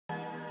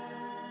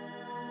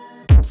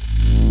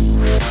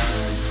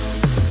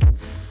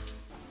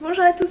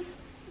Bonjour à tous,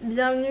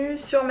 bienvenue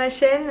sur ma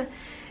chaîne,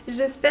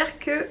 j'espère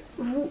que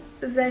vous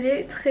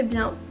allez très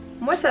bien,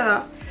 moi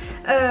ça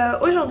va.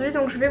 Aujourd'hui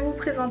donc je vais vous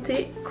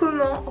présenter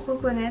comment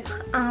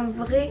reconnaître un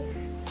vrai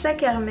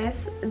sac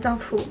Hermès d'un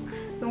faux.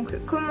 Donc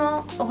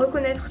comment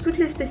reconnaître toutes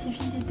les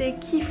spécificités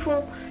qui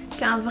font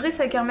qu'un vrai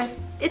sac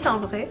Hermès est un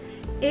vrai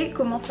et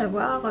comment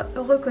savoir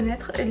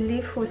reconnaître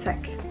les faux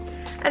sacs.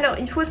 Alors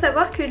il faut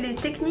savoir que les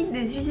techniques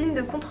des usines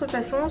de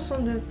contrefaçon sont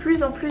de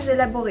plus en plus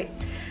élaborées.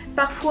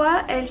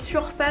 Parfois elles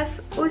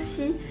surpassent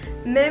aussi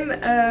même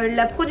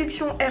la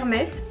production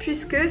Hermès,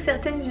 puisque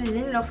certaines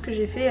usines, lorsque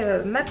j'ai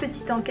fait ma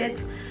petite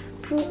enquête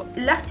pour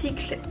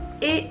l'article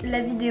et la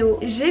vidéo,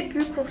 j'ai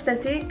pu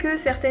constater que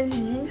certaines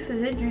usines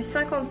faisaient du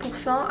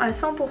 50% à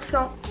 100%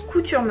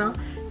 couture main,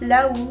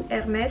 là où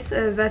Hermès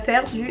va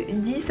faire du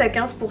 10 à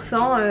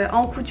 15%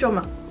 en couture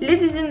main.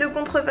 Les usines de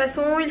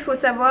contrefaçon, il faut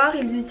savoir,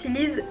 ils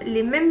utilisent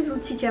les mêmes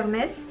outils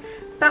qu'Hermès.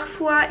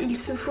 Parfois, ils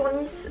se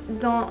fournissent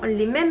dans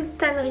les mêmes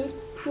tanneries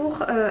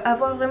pour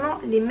avoir vraiment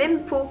les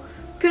mêmes peaux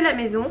que la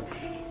maison.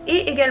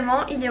 Et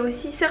également, il y a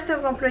aussi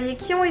certains employés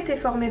qui ont été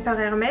formés par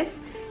Hermès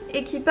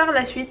et qui par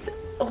la suite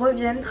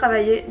reviennent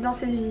travailler dans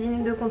ces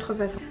usines de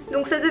contrefaçon.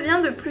 Donc ça devient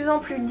de plus en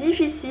plus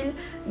difficile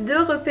de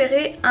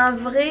repérer un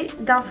vrai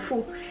d'un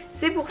faux.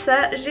 C'est pour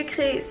ça que j'ai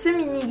créé ce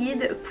mini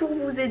guide pour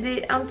vous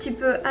aider un petit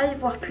peu à y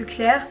voir plus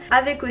clair,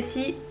 avec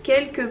aussi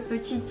quelques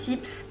petits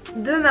tips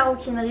de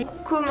maroquinerie,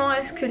 comment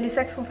est-ce que les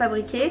sacs sont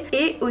fabriqués,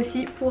 et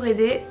aussi pour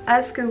aider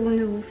à ce que vous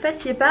ne vous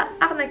fassiez pas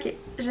arnaquer.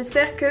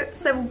 J'espère que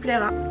ça vous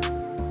plaira.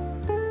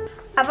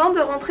 Avant de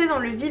rentrer dans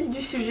le vif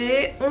du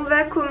sujet, on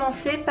va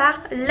commencer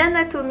par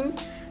l'anatomie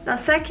d'un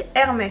sac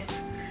Hermès.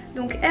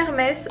 Donc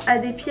Hermès a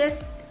des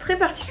pièces très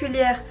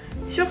particulières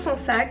sur son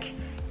sac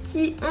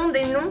qui ont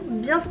des noms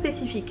bien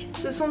spécifiques.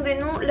 Ce sont des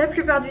noms la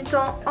plupart du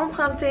temps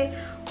empruntés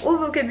au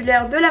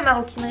vocabulaire de la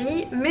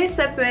maroquinerie, mais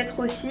ça peut être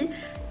aussi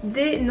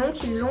des noms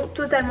qu'ils ont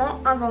totalement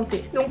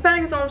inventés. Donc par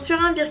exemple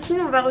sur un Birkin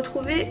on va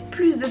retrouver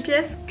plus de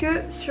pièces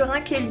que sur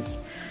un Kelly.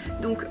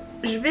 Donc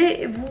je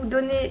vais vous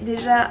donner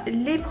déjà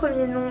les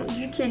premiers noms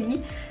du Kelly,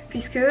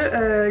 puisque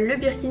le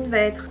Birkin va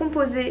être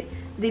composé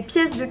des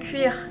pièces de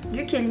cuir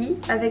du Kelly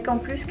avec en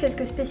plus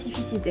quelques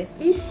spécificités.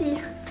 Ici,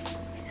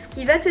 ce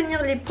qui va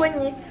tenir les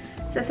poignets,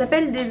 ça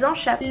s'appelle des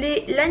enchappes.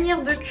 Les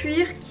lanières de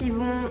cuir qui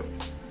vont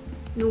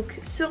donc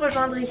se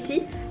rejoindre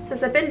ici, ça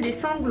s'appelle des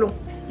sanglons.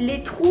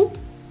 Les trous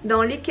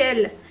dans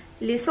lesquels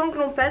les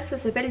sanglons passent, ça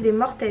s'appelle des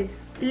mortaises.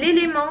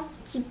 L'élément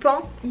qui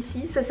pend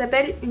ici, ça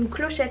s'appelle une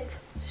clochette,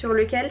 sur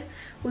lequel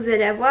vous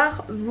allez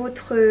avoir vos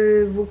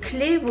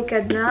clés, vos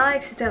cadenas,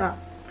 etc.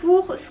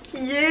 Pour ce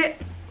qui est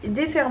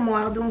des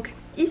fermoirs, donc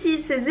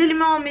ici ces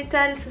éléments en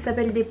métal, ça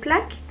s'appelle des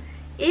plaques,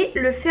 et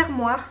le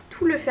fermoir,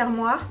 tout le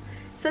fermoir,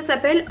 ça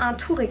s'appelle un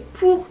touret.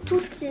 Pour tout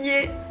ce qui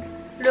est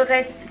le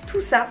reste,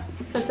 tout ça,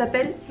 ça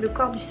s'appelle le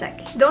corps du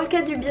sac. Dans le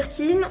cas du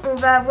Birkin, on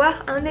va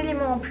avoir un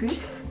élément en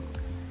plus,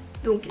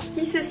 donc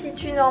qui se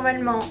situe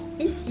normalement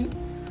ici,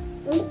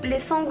 où les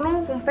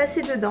sanglons vont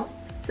passer dedans.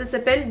 Ça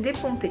s'appelle des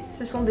pontées.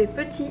 Ce sont des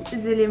petits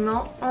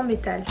éléments en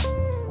métal.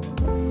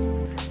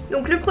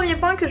 Donc le premier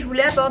point que je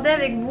voulais aborder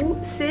avec vous,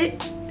 c'est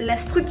la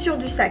structure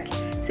du sac.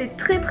 C'est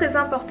très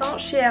important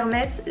chez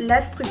Hermès, la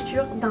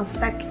structure d'un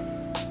sac.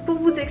 Pour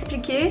vous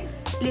expliquer,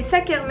 les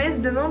sacs Hermès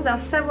demandent un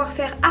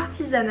savoir-faire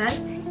artisanal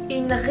et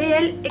une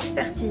réelle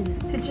expertise.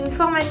 C'est une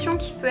formation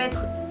qui peut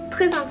être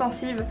très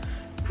intensive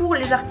pour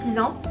les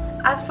artisans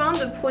afin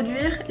de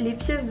produire les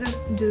pièces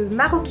de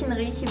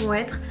maroquinerie qui vont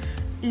être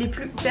les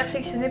plus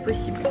perfectionnées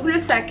possibles. Donc le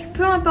sac,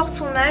 peu importe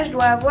son âge,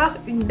 doit avoir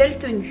une belle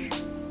tenue.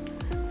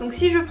 Donc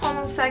si je prends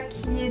mon sac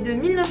qui est de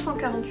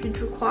 1948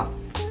 je crois,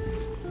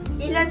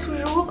 il a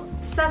toujours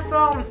sa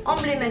forme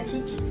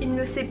emblématique, il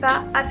ne s'est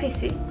pas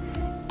affaissé.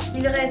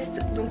 Il reste,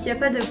 donc il n'y a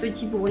pas de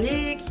petits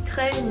bourrelets qui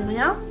traînent ni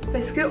rien,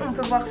 parce qu'on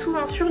peut voir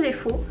souvent sur les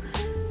faux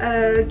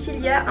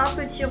qu'il y a un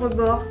petit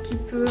rebord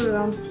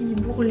un petit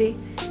bourrelet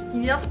qui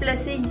vient se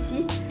placer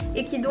ici,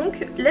 et qui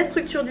donc, la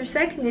structure du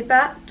sac n'est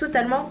pas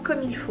totalement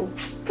comme il faut.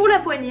 Pour la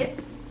poignée,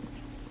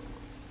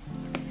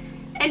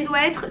 elle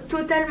doit être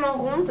totalement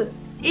ronde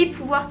et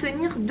pouvoir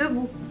tenir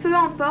debout, peu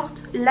importe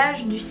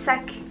l'âge du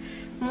sac.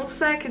 Mon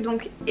sac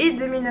donc est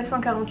de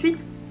 1948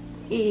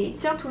 et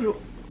tient toujours.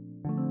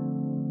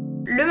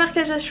 Le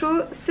marquage à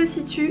chaud se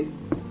situe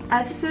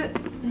à ce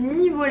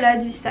niveau-là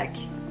du sac.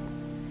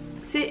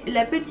 C'est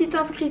la petite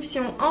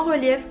inscription en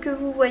relief que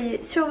vous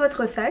voyez sur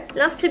votre sac.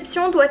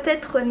 L'inscription doit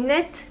être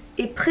nette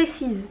et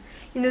précise.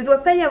 Il ne doit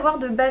pas y avoir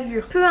de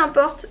bavure, peu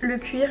importe le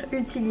cuir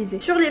utilisé.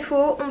 Sur les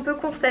faux, on peut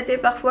constater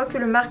parfois que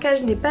le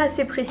marquage n'est pas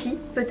assez précis,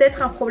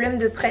 peut-être un problème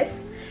de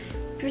presse,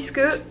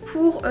 puisque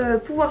pour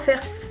pouvoir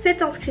faire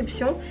cette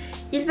inscription,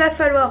 il va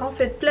falloir en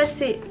fait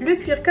placer le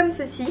cuir comme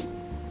ceci,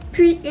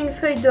 puis une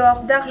feuille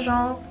d'or,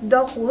 d'argent,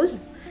 d'or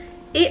rose,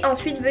 et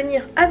ensuite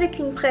venir avec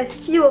une presse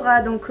qui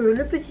aura donc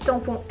le petit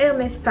tampon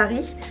Hermès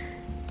Paris,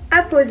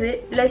 à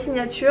poser la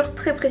signature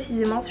très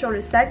précisément sur le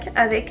sac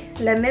avec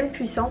la même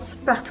puissance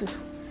partout.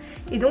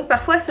 Et donc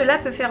parfois cela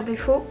peut faire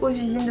défaut aux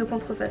usines de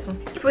contrefaçon.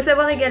 Il faut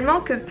savoir également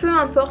que peu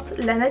importe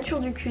la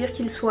nature du cuir,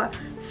 qu'il soit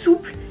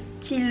souple,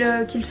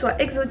 qu'il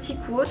soit exotique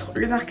ou autre,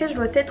 le marquage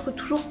doit être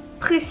toujours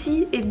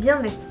précis et bien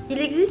net.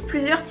 Il existe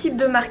plusieurs types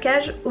de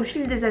marquage au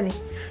fil des années.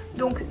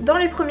 Donc dans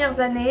les premières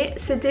années,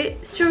 c'était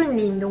sur une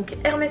ligne, donc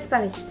Hermès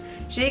Paris.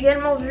 J'ai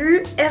également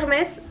vu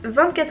Hermès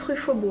 24 rue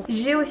Faubourg.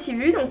 J'ai aussi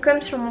vu, donc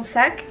comme sur mon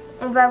sac,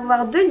 on va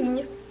avoir 2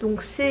 lignes.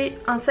 Donc c'est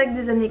un sac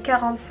des années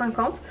 40-50.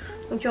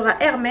 Donc il y aura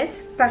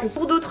Hermès Paris.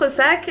 Pour d'autres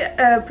sacs,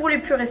 pour les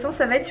plus récents,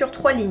 ça va être sur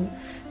 3 lignes.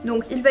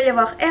 Donc il va y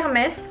avoir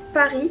Hermès,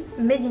 Paris,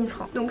 Made in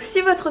France. Donc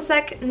si votre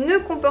sac ne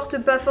comporte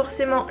pas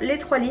forcément les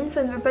 3 lignes,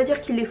 ça ne veut pas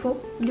dire qu'il est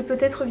faux, il est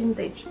peut-être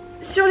vintage.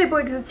 Sur les peaux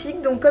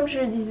exotiques, donc comme je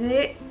le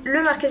disais,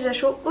 le marquage à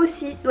chaud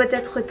aussi doit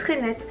être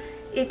très net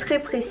et très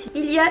précis.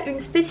 Il y a une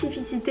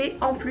spécificité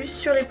en plus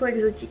sur les peaux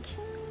exotiques.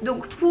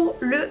 Donc pour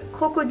le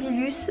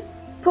Crocodilus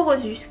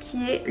porosus,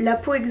 qui est la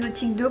peau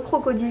exotique de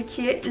crocodile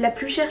qui est la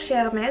plus chère chez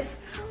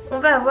Hermès, on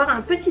va avoir un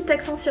petit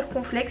accent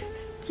circonflexe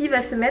qui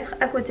va se mettre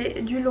à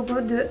côté du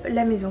logo de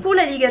la maison. Pour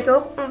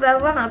l'alligator, on va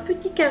avoir un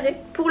petit carré.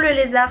 Pour le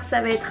lézard, ça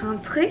va être un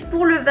trait.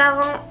 Pour le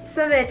varan,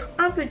 ça va être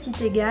un petit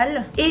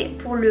égal. Et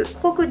pour le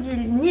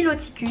crocodile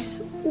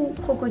niloticus ou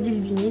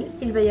crocodile du Nil,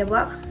 il va y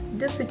avoir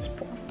 2 petits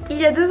points. Il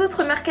y a 2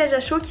 autres marquages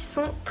à chaud qui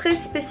sont très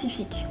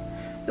spécifiques.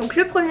 Donc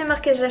le premier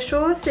marquage à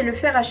chaud, c'est le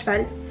fer à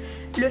cheval.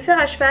 Le fer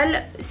à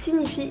cheval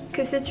signifie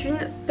que c'est une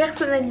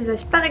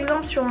personnalisation. Par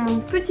exemple sur mon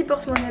petit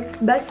porte-monnaie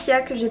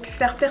Bastia que j'ai pu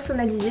faire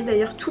personnaliser,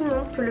 d'ailleurs tout le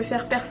monde peut le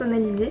faire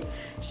personnaliser,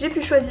 j'ai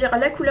pu choisir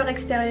la couleur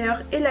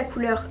extérieure et la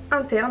couleur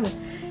interne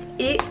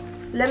et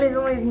la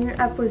maison est venue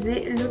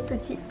apposer le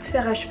petit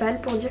fer à cheval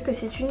pour dire que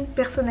c'est une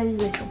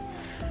personnalisation.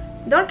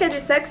 Dans le cas des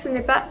sacs, ce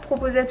n'est pas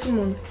proposé à tout le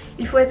monde.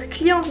 Il faut être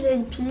client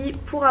VIP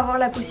pour avoir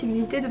la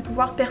possibilité de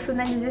pouvoir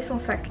personnaliser son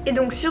sac. Et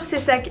donc sur ces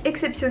sacs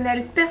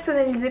exceptionnels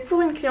personnalisés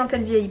pour une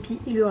clientèle VIP,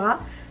 il y aura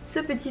ce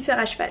petit fer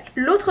à cheval.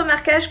 L'autre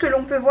marquage que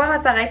l'on peut voir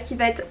apparaître qui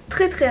va être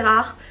très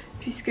rare,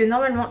 puisque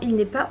normalement il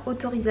n'est pas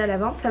autorisé à la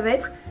vente, ça va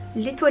être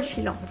l'étoile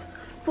filante.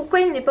 Pourquoi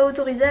il n'est pas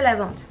autorisé à la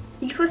vente?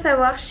 Il faut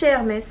savoir, chez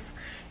Hermès,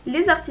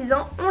 les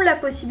artisans ont la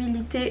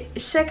possibilité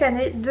chaque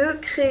année de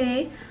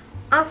créer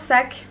un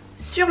sac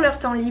sur leur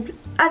temps libre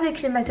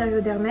avec les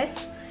matériaux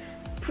d'Hermès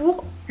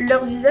pour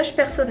leurs usages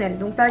personnels.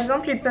 Donc par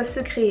exemple ils peuvent se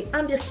créer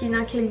un Birkin,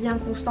 un Kelly, un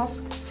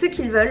Constance, ce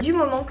qu'ils veulent, du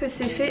moment que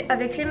c'est fait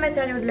avec les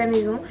matériaux de la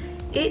maison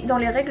et dans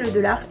les règles de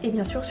l'art et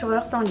bien sûr sur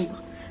leur temps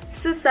libre.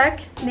 Ce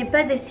sac n'est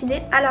pas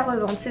destiné à la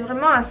revente, c'est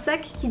vraiment un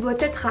sac qui doit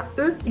être à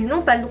eux, ils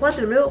n'ont pas le droit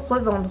de le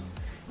revendre.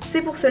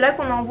 C'est pour cela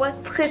qu'on en voit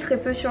très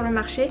peu sur le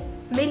marché,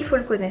 mais il faut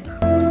le connaître.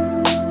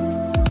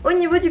 Au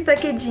niveau du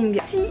packaging,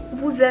 si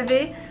vous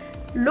avez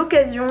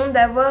l'occasion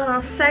d'avoir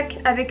un sac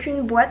avec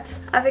une boîte,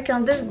 avec un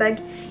dustbag,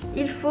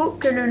 il faut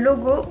que le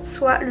logo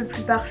soit le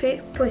plus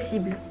parfait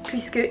possible,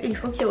 puisqu'il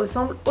faut qu'il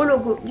ressemble au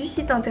logo du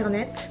site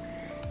internet.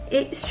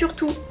 Et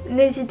surtout,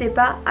 n'hésitez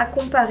pas à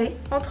comparer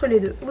entre les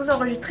deux. Vous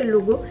enregistrez le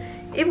logo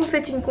et vous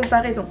faites une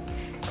comparaison.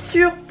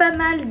 Sur pas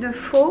mal de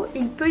faux,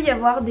 il peut y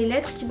avoir des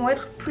lettres qui vont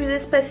être plus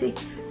espacées.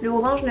 Le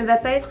orange ne va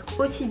pas être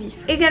aussi vif.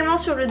 Également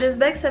sur le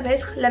dustbag, ça va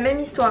être la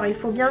même histoire. Il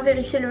faut bien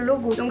vérifier le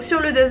logo. Donc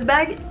sur le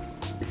dustbag,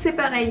 c'est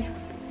pareil.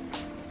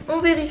 On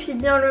vérifie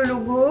bien le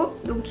logo,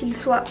 donc qu'il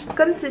soit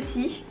comme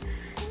ceci.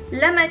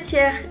 La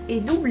matière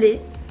est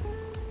doublée,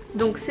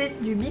 donc c'est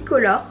du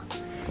bicolore.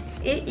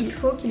 Et il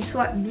faut qu'il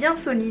soit bien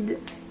solide,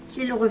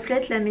 qu'il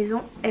reflète la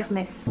maison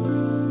Hermès.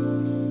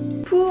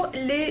 Pour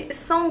les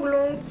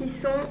sanglons qui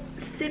sont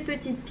ces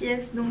petites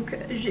pièces, donc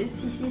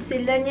juste ici c'est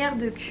lanière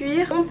de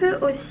cuir, on peut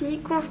aussi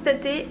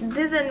constater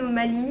des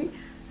anomalies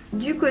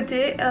du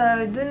côté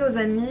de nos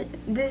amis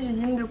des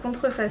usines de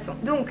contrefaçon.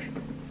 Donc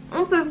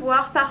on peut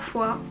voir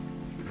parfois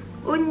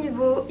au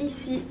niveau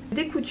ici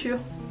des coutures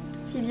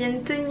qui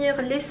viennent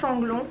tenir les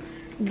sanglons,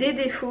 des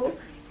défauts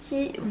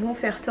qui vont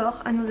faire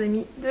tort à nos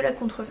amis de la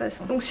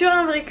contrefaçon. Donc sur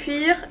un vrai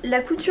cuir,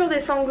 la couture des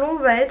sanglons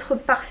va être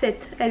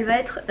parfaite, elle va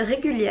être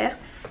régulière,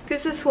 que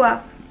ce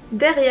soit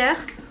derrière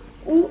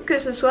ou que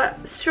ce soit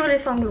sur les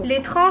sanglons.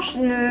 Les tranches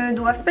ne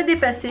doivent pas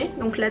dépasser,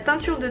 donc la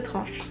teinture de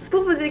tranche.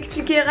 Pour vous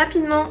expliquer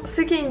rapidement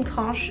ce qu'est une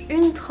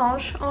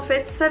tranche en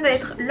fait ça va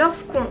être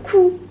lorsqu'on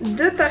coud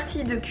 2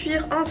 parties de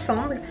cuir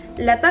ensemble,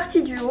 la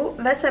partie du haut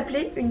va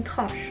s'appeler une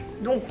tranche.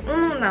 Donc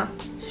on en a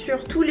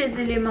sur tous les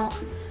éléments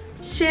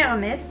chez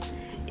Hermès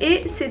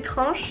et ces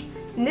tranches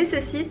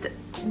nécessitent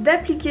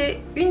d'appliquer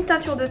une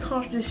teinture de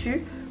tranche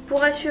dessus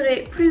pour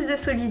assurer plus de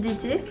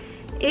solidité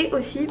et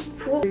aussi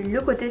pour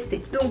le côté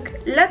esthétique. Donc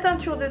la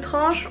teinture de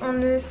tranche, on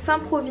ne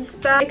s'improvise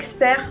pas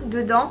expert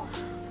dedans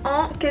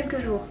en quelques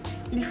jours.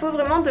 Il faut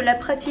vraiment de la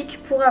pratique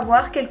pour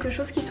avoir quelque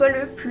chose qui soit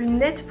le plus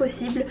net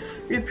possible,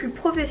 le plus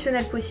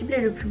professionnel possible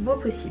et le plus beau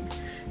possible.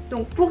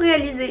 Donc pour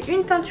réaliser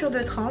une teinture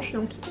de tranche,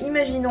 donc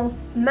imaginons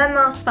ma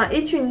main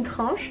est une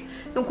tranche,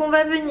 donc on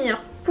va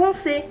venir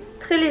poncer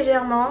très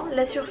légèrement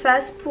la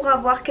surface pour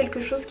avoir quelque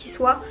chose qui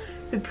soit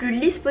le plus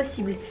lisse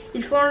possible.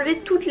 Il faut enlever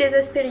toutes les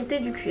aspérités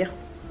du cuir.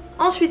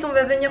 Ensuite, on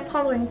va venir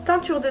prendre une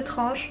teinture de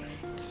tranche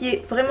qui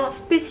est vraiment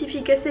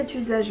spécifique à cet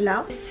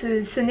usage-là.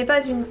 Ce n'est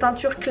pas une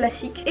teinture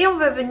classique. Et on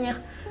va venir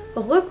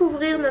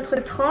recouvrir notre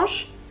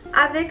tranche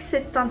avec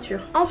cette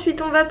teinture.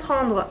 Ensuite, on va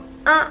prendre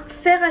un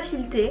fer à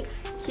fileter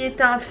qui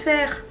est un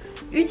fer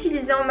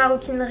utilisé en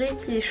maroquinerie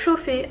qui est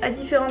chauffé à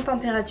différentes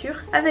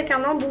températures avec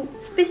un embout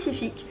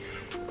spécifique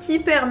qui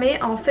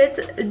permet en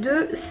fait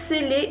de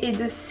sceller et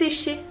de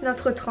sécher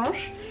notre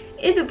tranche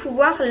et de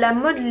pouvoir la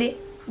modeler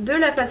de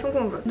la façon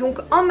qu'on veut. Donc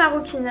en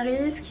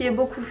maroquinerie, ce qui est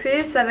beaucoup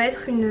fait, ça va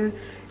être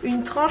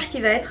une tranche qui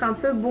va être un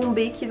peu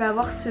bombée, qui va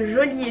avoir ce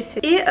joli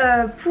effet. Et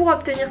pour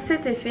obtenir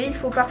cet effet, il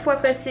faut parfois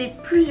passer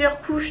plusieurs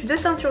couches de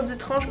teinture de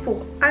tranche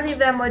pour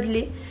arriver à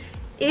modeler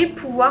et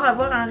pouvoir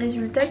avoir un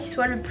résultat qui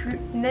soit le plus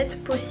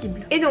net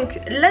possible. Et donc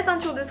la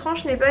teinture de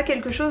tranche n'est pas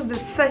quelque chose de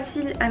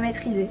facile à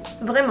maîtriser.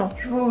 Vraiment,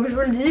 je vous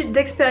le dis,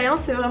 d'expérience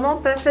c'est vraiment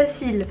pas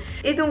facile.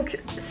 Et donc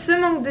ce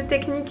manque de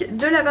technique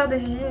de la part des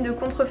usines de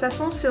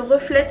contrefaçon se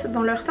reflète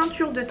dans leur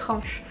teinture de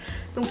tranche.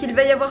 Donc il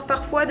va y avoir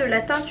parfois de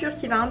la teinture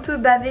qui va un peu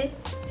baver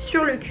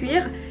sur le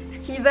cuir, ce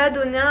qui va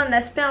donner un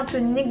aspect un peu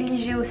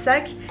négligé au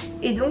sac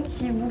et donc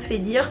qui vous fait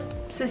dire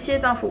ceci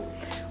est un faux.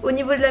 Au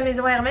niveau de la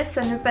maison Hermès,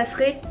 ça ne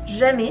passerait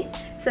jamais.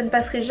 Ça ne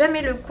passerait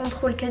jamais le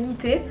contrôle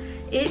qualité.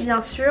 Et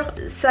bien sûr,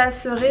 ça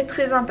serait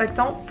très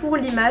impactant pour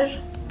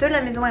l'image de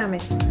la maison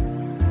Hermès.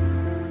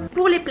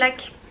 Pour les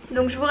plaques,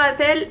 donc je vous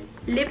rappelle,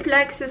 les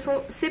plaques, ce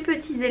sont ces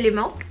petits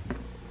éléments.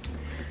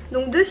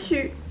 Donc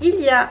dessus, il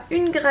y a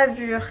une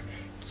gravure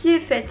qui est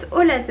faite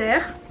au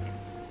laser.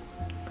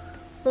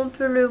 On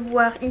peut le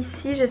voir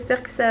ici,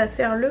 j'espère que ça va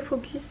faire le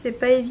focus, c'est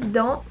pas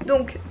évident.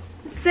 Donc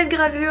cette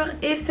gravure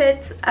est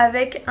faite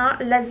avec un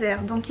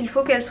laser, donc il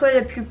faut qu'elle soit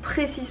la plus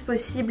précise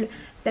possible,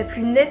 la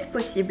plus nette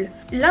possible.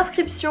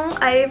 L'inscription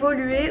a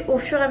évolué au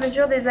fur et à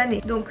mesure des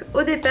années. Donc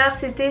au départ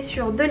c'était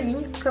sur 2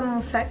 lignes, comme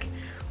mon sac,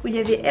 où il y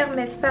avait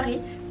Hermès Paris,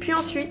 puis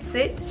ensuite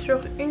c'est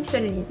sur une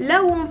seule ligne.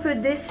 Là où on peut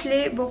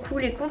déceler beaucoup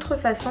les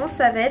contrefaçons,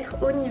 ça va être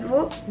au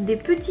niveau des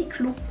petits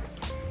clous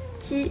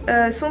qui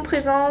sont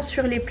présents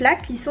sur les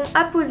plaques, qui sont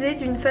apposés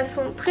d'une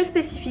façon très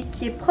spécifique,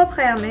 qui est propre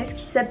à Hermès,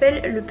 qui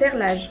s'appelle le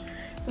perlage.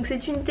 Donc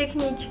c'est une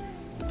technique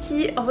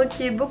qui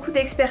requiert beaucoup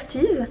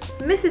d'expertise,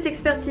 mais cette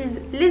expertise,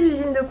 les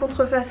usines de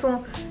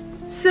contrefaçon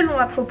se l'ont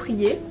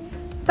appropriée.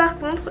 Par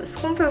contre, ce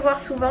qu'on peut voir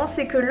souvent,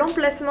 c'est que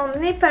l'emplacement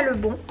n'est pas le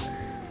bon,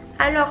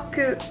 alors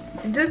que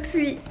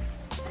depuis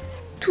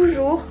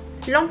toujours,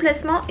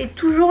 l'emplacement est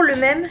toujours le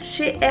même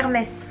chez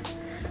Hermès.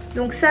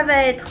 Donc ça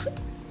va être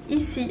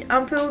ici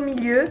un peu au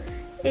milieu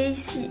et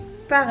ici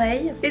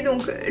pareil. Et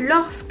donc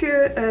lorsque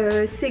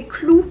ces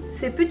clous,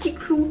 ces petits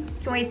clous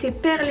qui ont été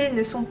perlés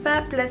ne sont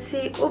pas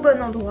placés au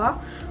bon endroit,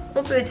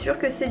 on peut être sûr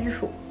que c'est du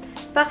faux.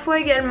 Parfois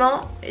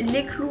également,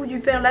 les clous du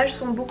perlage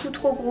sont beaucoup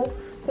trop gros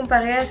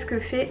comparé à ce que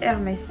fait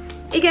Hermès.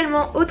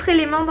 Également, autre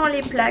élément dans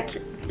les plaques,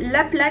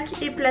 la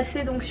plaque est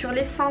placée donc sur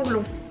les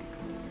sanglons.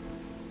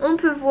 On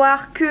peut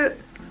voir que,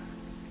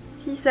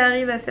 si ça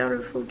arrive à faire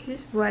le focus,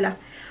 voilà.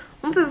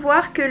 On peut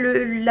voir que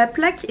la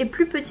plaque est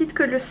plus petite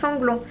que le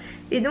sanglon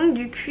et donc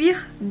du cuir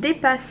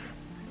dépasse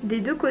des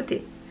deux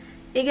côtés.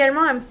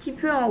 Également un petit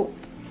peu en haut.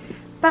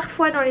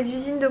 Parfois dans les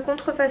usines de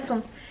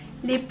contrefaçon,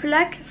 les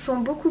plaques sont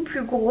beaucoup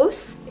plus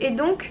grosses et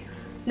donc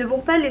ne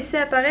vont pas laisser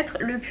apparaître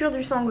le cuir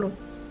du sanglon.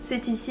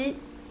 C'est ici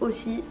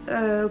aussi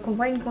qu'on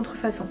voit une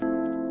contrefaçon.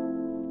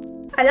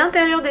 À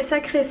l'intérieur des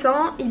sacs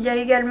récents, il y a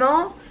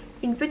également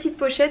une petite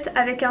pochette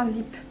avec un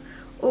zip.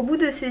 Au bout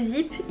de ce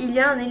zip, il y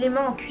a un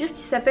élément en cuir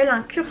qui s'appelle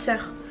un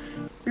curseur.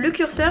 Le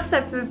curseur,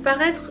 ça peut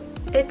paraître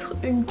être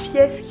une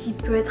pièce qui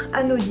peut être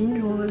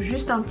anodine, genre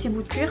juste un petit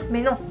bout de cuir,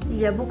 mais non, il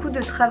y a beaucoup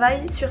de travail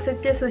sur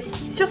cette pièce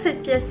aussi. Sur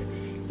cette pièce,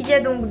 il y a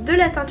donc de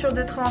la teinture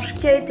de tranche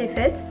qui a été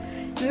faite,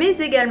 mais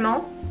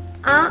également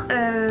un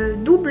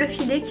double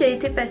filet qui a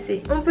été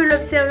passé. On peut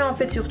l'observer en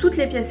fait sur toutes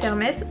les pièces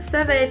Hermès,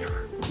 ça va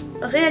être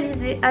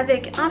réalisé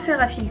avec un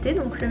fer à fileter,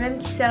 donc le même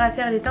qui sert à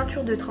faire les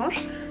teintures de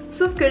tranche.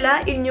 Sauf que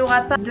là, il n'y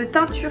aura pas de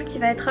teinture qui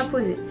va être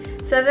apposée.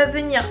 Ça va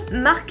venir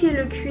marquer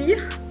le cuir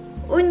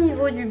au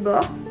niveau du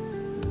bord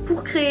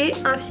pour créer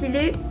un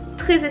filet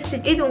très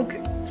esthétique. Et donc,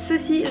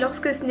 ceci,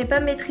 lorsque ce n'est pas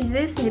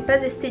maîtrisé, ce n'est pas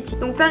esthétique.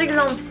 Donc par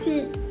exemple,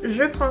 si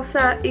je prends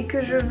ça et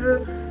que je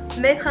veux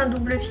mettre un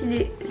double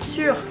filet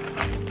sur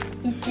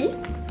ici,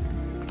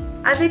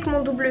 avec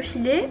mon double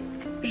filet,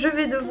 je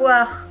vais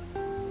devoir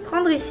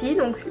prendre ici,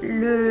 donc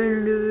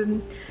le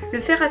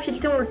fer à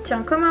fileter, on le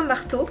tient comme un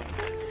marteau.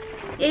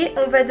 Et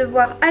on va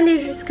devoir aller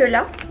jusque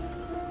là,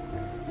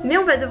 mais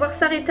on va devoir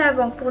s'arrêter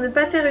avant pour ne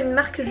pas faire une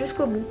marque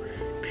jusqu'au bout,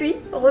 puis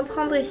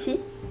reprendre ici,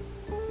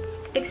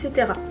 etc.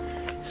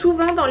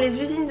 Souvent dans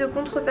les usines de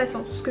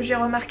contrefaçon, ce que j'ai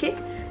remarqué,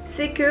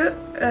 c'est que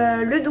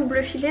le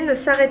double filet ne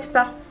s'arrête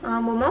pas à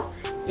un moment,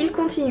 il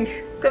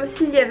continue, comme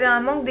s'il y avait un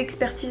manque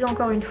d'expertise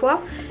encore une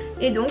fois,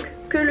 et donc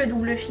que le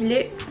double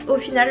filet au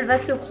final va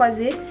se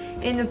croiser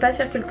et ne pas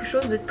faire quelque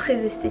chose de très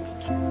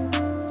esthétique.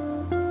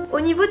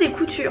 Au niveau des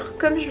coutures,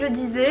 comme je le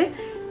disais,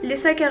 les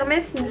sacs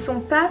Hermès ne sont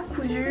pas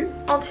cousus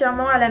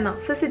entièrement à la main.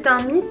 Ça c'est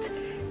un mythe,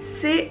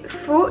 c'est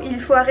faux, il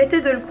faut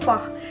arrêter de le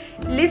croire.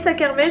 Les sacs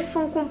Hermès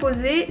sont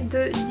composés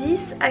de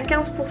 10 à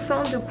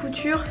 15% de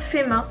couture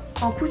fait main,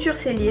 en couture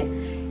sellier,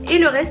 et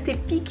le reste est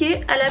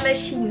piqué à la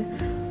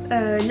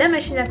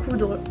machine à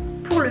coudre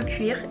pour le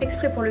cuir,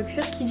 exprès pour le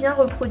cuir, qui vient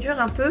reproduire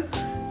un peu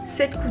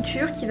cette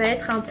couture qui va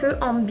être un peu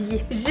en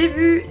biais. J'ai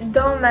vu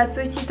dans ma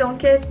petite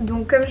enquête,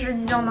 donc comme je le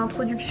disais en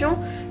introduction,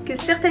 que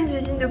certaines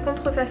usines de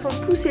contrefaçon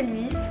poussaient le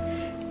vice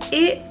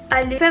et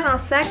allaient faire un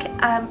sac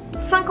à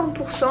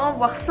 50%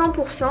 voire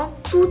 100%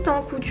 tout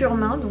en couture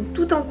main, donc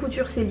tout en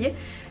couture sellier,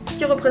 ce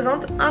qui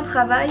représente un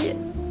travail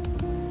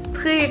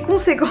très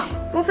conséquent.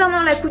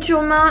 Concernant la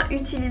couture main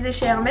utilisée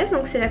chez Hermès,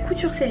 donc c'est la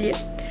couture sellier.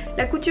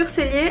 La couture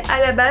sellier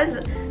à la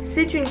base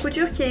c'est une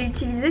couture qui est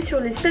utilisée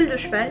sur les selles de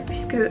cheval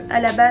puisque à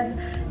la base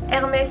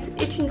Hermès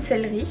est une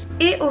sellerie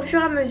et au fur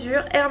et à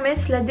mesure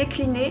Hermès l'a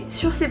déclinée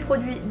sur ses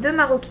produits de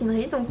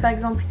maroquinerie, donc par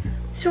exemple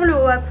sur le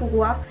haut à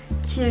courroie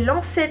qui est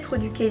l'ancêtre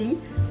du Kelly,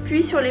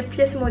 puis sur les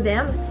pièces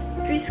modernes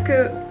puisque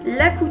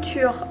la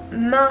couture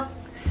main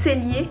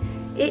sellier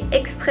est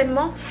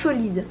extrêmement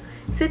solide.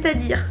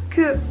 C'est-à-dire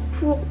que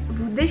pour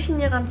vous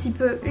définir un petit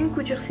peu une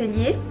couture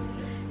sellier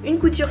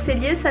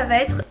ça va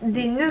être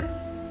des nœuds,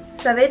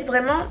 ça va être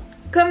vraiment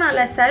comme un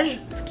laçage,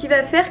 ce qui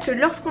va faire que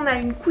lorsqu'on a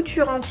une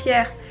couture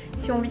entière,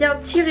 si on vient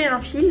tirer un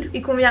fil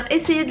et qu'on vient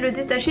essayer de le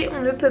détacher,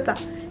 on ne peut pas.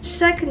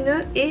 Chaque nœud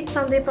est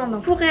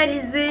indépendant. Pour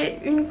réaliser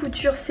une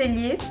couture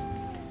sellier,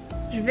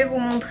 je vais vous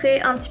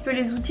montrer un petit peu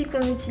les outils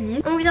qu'on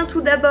utilise. On vient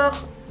tout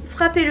d'abord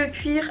frapper le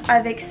cuir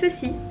avec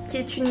ceci, qui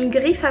est une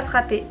griffe à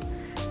frapper,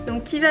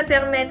 donc qui va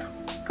permettre,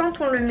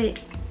 quand on le met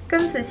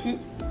comme ceci,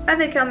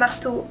 avec un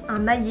marteau, un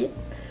maillet,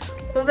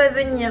 on va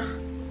venir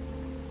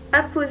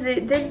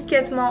apposer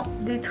délicatement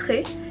des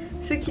traits,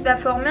 ce qui va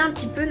former un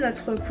petit peu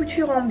notre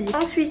couture en biais.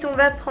 Ensuite on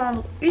va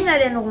prendre une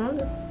alène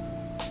ronde,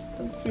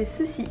 donc qui est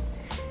ceci,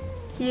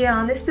 qui est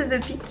un espèce de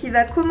pic qui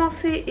va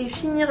commencer et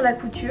finir la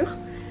couture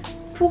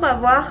pour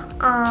avoir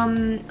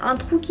un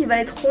trou qui va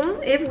être rond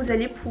et vous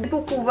allez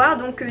pouvoir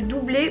donc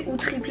doubler ou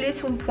tripler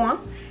son point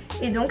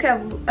et donc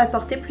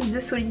apporter plus de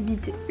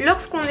solidité.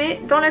 Lorsqu'on est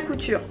dans la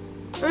couture,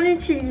 on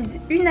utilise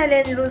une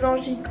alène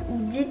losangique ou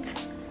dite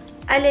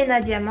alène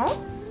à diamant.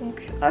 Donc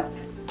hop,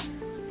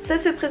 ça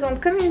se présente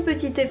comme une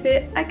petite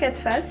épée à 4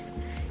 faces,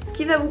 ce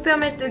qui va vous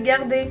permettre de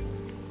garder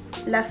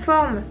la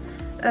forme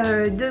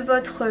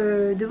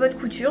de votre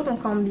couture,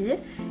 donc en biais,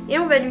 et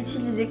on va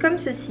l'utiliser comme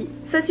ceci.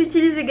 Ça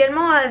s'utilise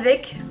également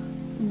avec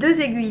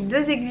deux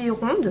aiguilles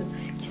rondes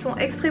qui sont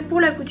exprès pour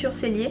la couture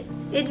sellier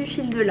et du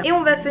fil de lin. Et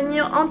on va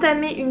venir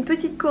entamer une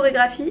petite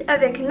chorégraphie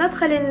avec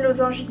notre alène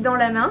losangique dans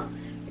la main,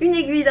 une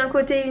aiguille d'un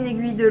côté et une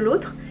aiguille de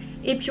l'autre,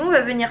 et puis on va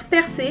venir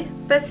percer,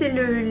 passer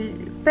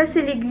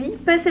l'aiguille,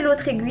 passer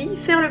l'autre aiguille,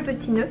 faire le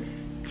petit nœud,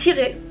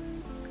 tirer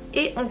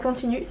et on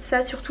continue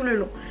ça sur tout le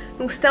long.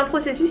 Donc c'est un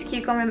processus qui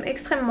est quand même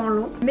extrêmement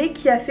long mais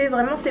qui a fait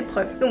vraiment ses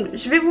preuves. Donc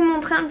je vais vous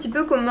montrer un petit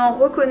peu comment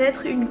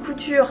reconnaître une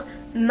couture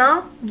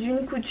main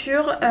d'une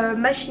couture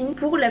machine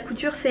pour la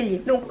couture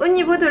sellier. Donc au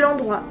niveau de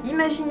l'endroit,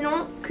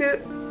 imaginons que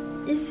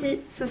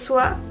ici ce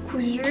soit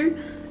cousu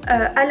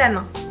à la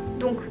main.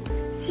 Donc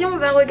si on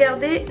va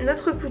regarder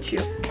notre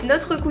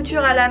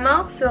couture à la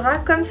main sera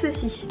comme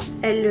ceci.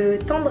 Elle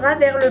tendra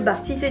vers le bas.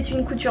 Si c'est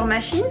une couture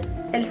machine,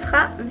 elle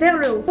sera vers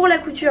le haut. Pour la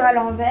couture à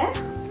l'envers,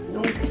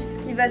 donc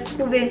ce qui va se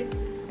trouver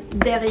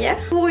derrière.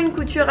 Pour une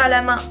couture à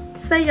la main,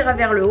 ça ira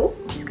vers le haut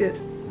puisque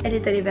elle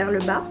est allée vers le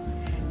bas.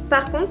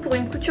 Par contre, pour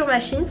une couture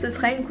machine, ce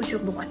sera une couture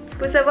droite. Il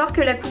faut savoir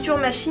que la couture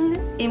machine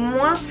est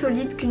moins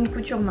solide qu'une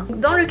couture main.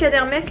 Dans le cas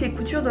d'Hermès, les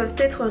coutures doivent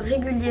être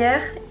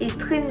régulières et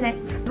très nettes.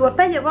 Il ne doit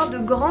pas y avoir de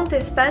grand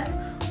espace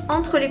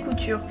entre les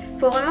coutures. Il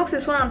faut vraiment que ce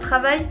soit un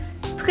travail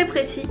très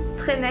précis,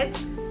 très net,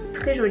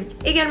 très joli.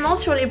 Également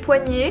sur les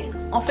poignets,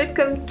 en fait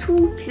comme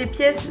toutes les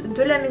pièces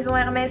de la maison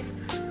Hermès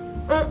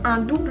ont un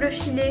double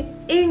filet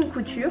et une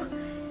couture,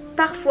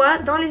 parfois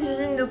dans les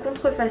usines de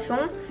contrefaçon,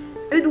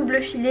 le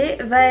double filet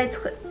va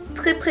être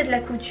très près de la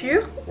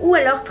couture ou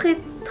alors très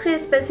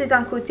espacé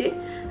d'un côté,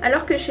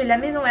 alors que chez la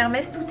maison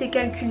Hermès tout est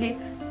calculé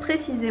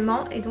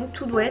précisément et donc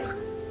tout doit être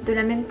de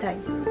la même taille.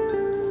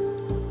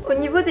 Au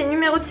niveau des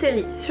numéros de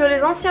série, sur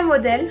les anciens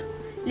modèles,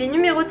 les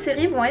numéros de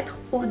série vont être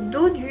au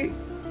dos du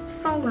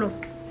sanglon.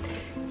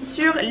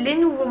 Sur les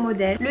nouveaux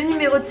modèles, le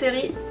numéro de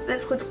série va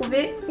se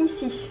retrouver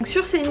ici. Donc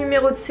sur ces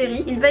numéros de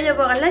série, il va y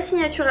avoir la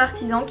signature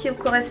artisan qui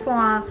correspond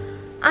à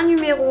un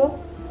numéro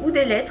ou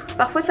des lettres.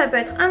 Parfois ça peut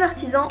être un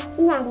artisan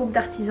ou un groupe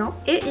d'artisans.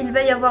 Et il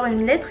va y avoir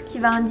une lettre qui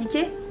va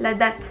indiquer la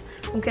date.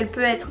 Donc elle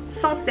peut être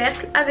sans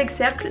cercle, avec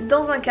cercle,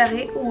 dans un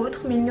carré ou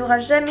autre, mais il n'y aura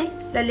jamais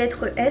la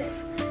lettre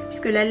S,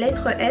 puisque la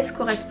lettre S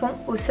correspond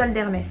au sol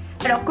d'Hermès.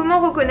 Alors comment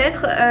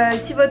reconnaître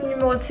si votre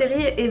numéro de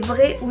série est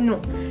vrai ou non?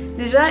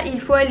 Déjà, il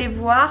faut aller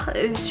voir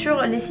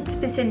sur les sites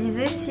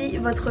spécialisés si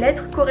votre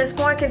lettre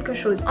correspond à quelque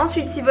chose.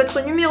 Ensuite, si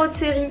votre numéro de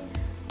série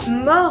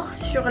mord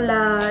sur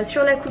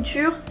la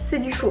couture, c'est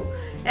du faux.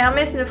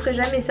 Hermès ne ferait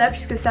jamais ça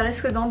puisque ça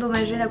risque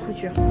d'endommager la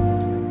couture.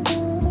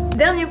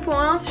 Dernier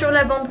point sur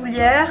la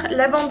bandoulière.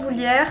 La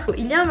bandoulière,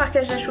 il y a un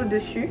marquage à chaud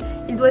dessus.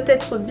 Il doit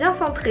être bien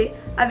centré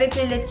avec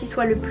les lettres qui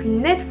soient le plus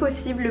nettes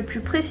possible, le plus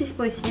précises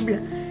possible.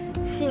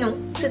 Sinon,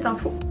 c'est un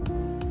faux.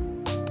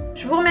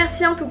 Je vous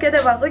remercie en tout cas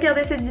d'avoir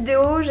regardé cette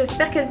vidéo,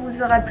 j'espère qu'elle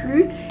vous aura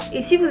plu.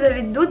 Et si vous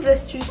avez d'autres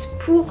astuces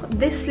pour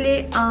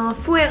déceler un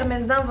faux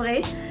Hermès d'un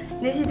vrai,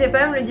 n'hésitez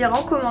pas à me le dire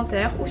en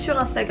commentaire ou sur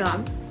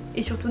Instagram.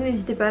 et surtout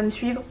n'hésitez pas à me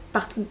suivre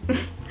partout.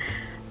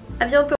 À bientôt.